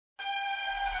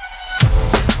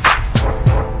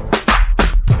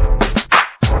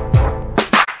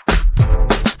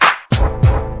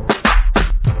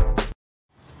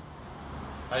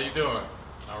you doing?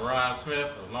 I'm Ryan Smith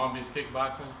of Long Beach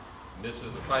Kickboxing, and this is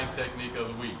the fight technique of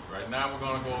the week. Right now we're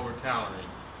going to go over countering.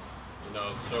 You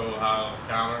know, show how to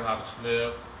counter, how to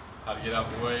slip, how to get out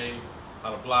the way, how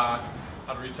to block,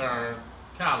 how to return,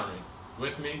 countering.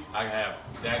 With me, I have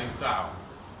Daddy Style.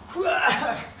 He's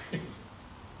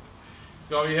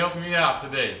going to be helping me out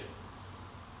today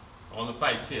on the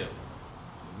fight tip.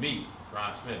 Me,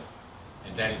 Ryan Smith,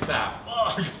 and Daddy Style.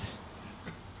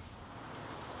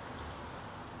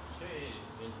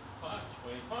 Punch,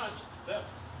 when he punch, step,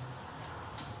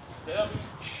 step.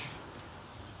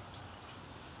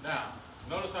 Now,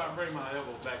 notice how I bring my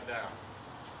elbow back down.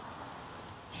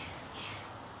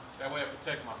 That way I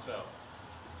protect myself.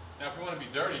 Now, if you want to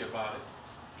be dirty about it,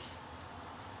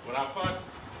 when I punch,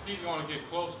 he's going to get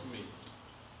close to me,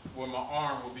 where my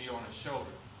arm will be on his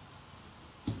shoulder.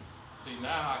 See,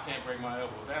 now I can't bring my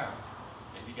elbow down,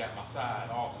 and he got my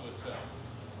side all to itself.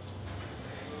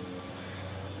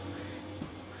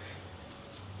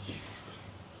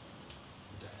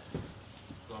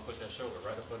 Put that shoulder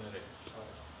right up under there.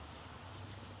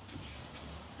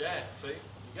 Yeah, see?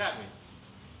 You got me.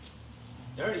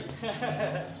 Dirty.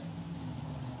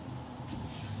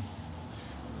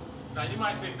 Now, you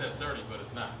might think that's dirty, but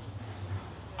it's not.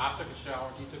 I took a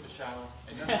shower, he took a shower,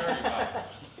 and nothing dirty about it.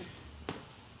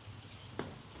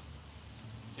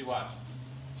 See, watch.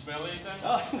 Smell anything?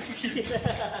 Oh,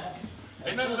 yeah.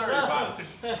 Ain't nothing dirty about it.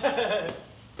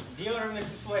 Deodorant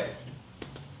makes it sweat.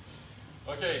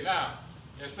 Okay, now,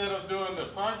 instead of doing the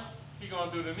punch, he's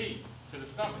going to do the knee to the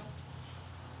stomach.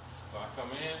 So I come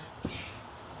in,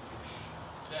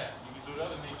 jab. You can do the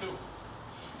other knee too.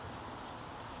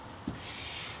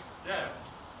 Jab.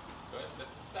 Go ahead, step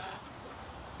to the side.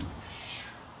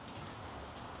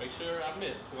 Make sure I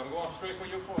miss, because I'm going straight for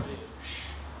your forehead.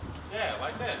 Yeah,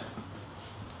 like that.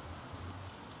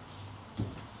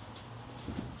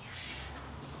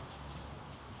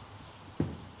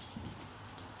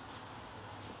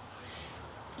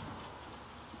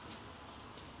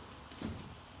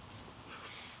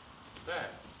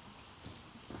 Back.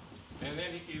 And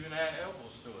then he can even add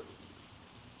elbows to it.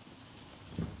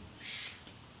 And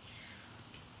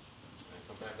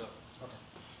come back up. Okay.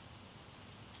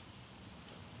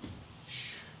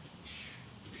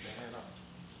 Keep that hand up.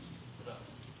 Put up.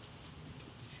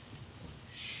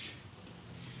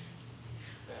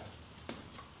 Down.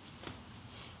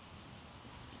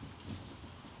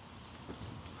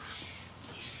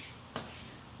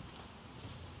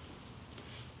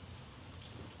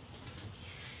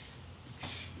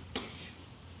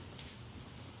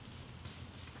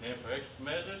 And for extra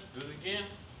measures, do it again.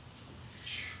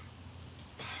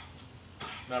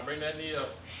 Now bring that knee up.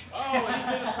 Oh, you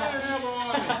did a spinning elbow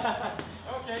on me.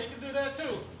 Okay, you can do that too.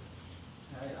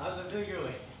 All right, I'll just do it your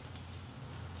way.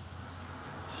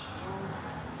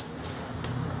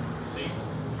 See?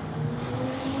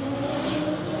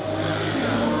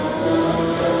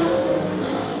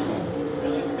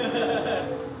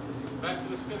 Back to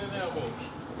the spinning elbows.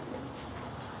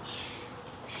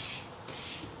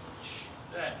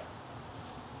 That.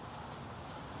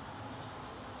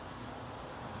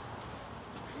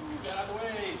 Get out of the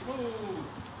way, smooth.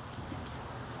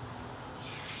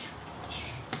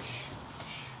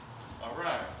 All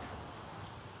right.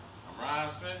 I'm Ryan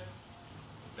Smith,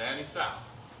 Danny South.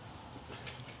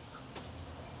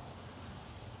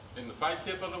 In the fight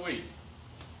tip of the week,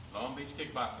 Long Beach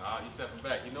Kickboxing. Oh, you stepping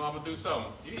back. You know I'm gonna do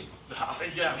something. Oh,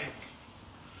 you got me.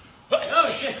 Oh,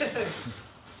 shit.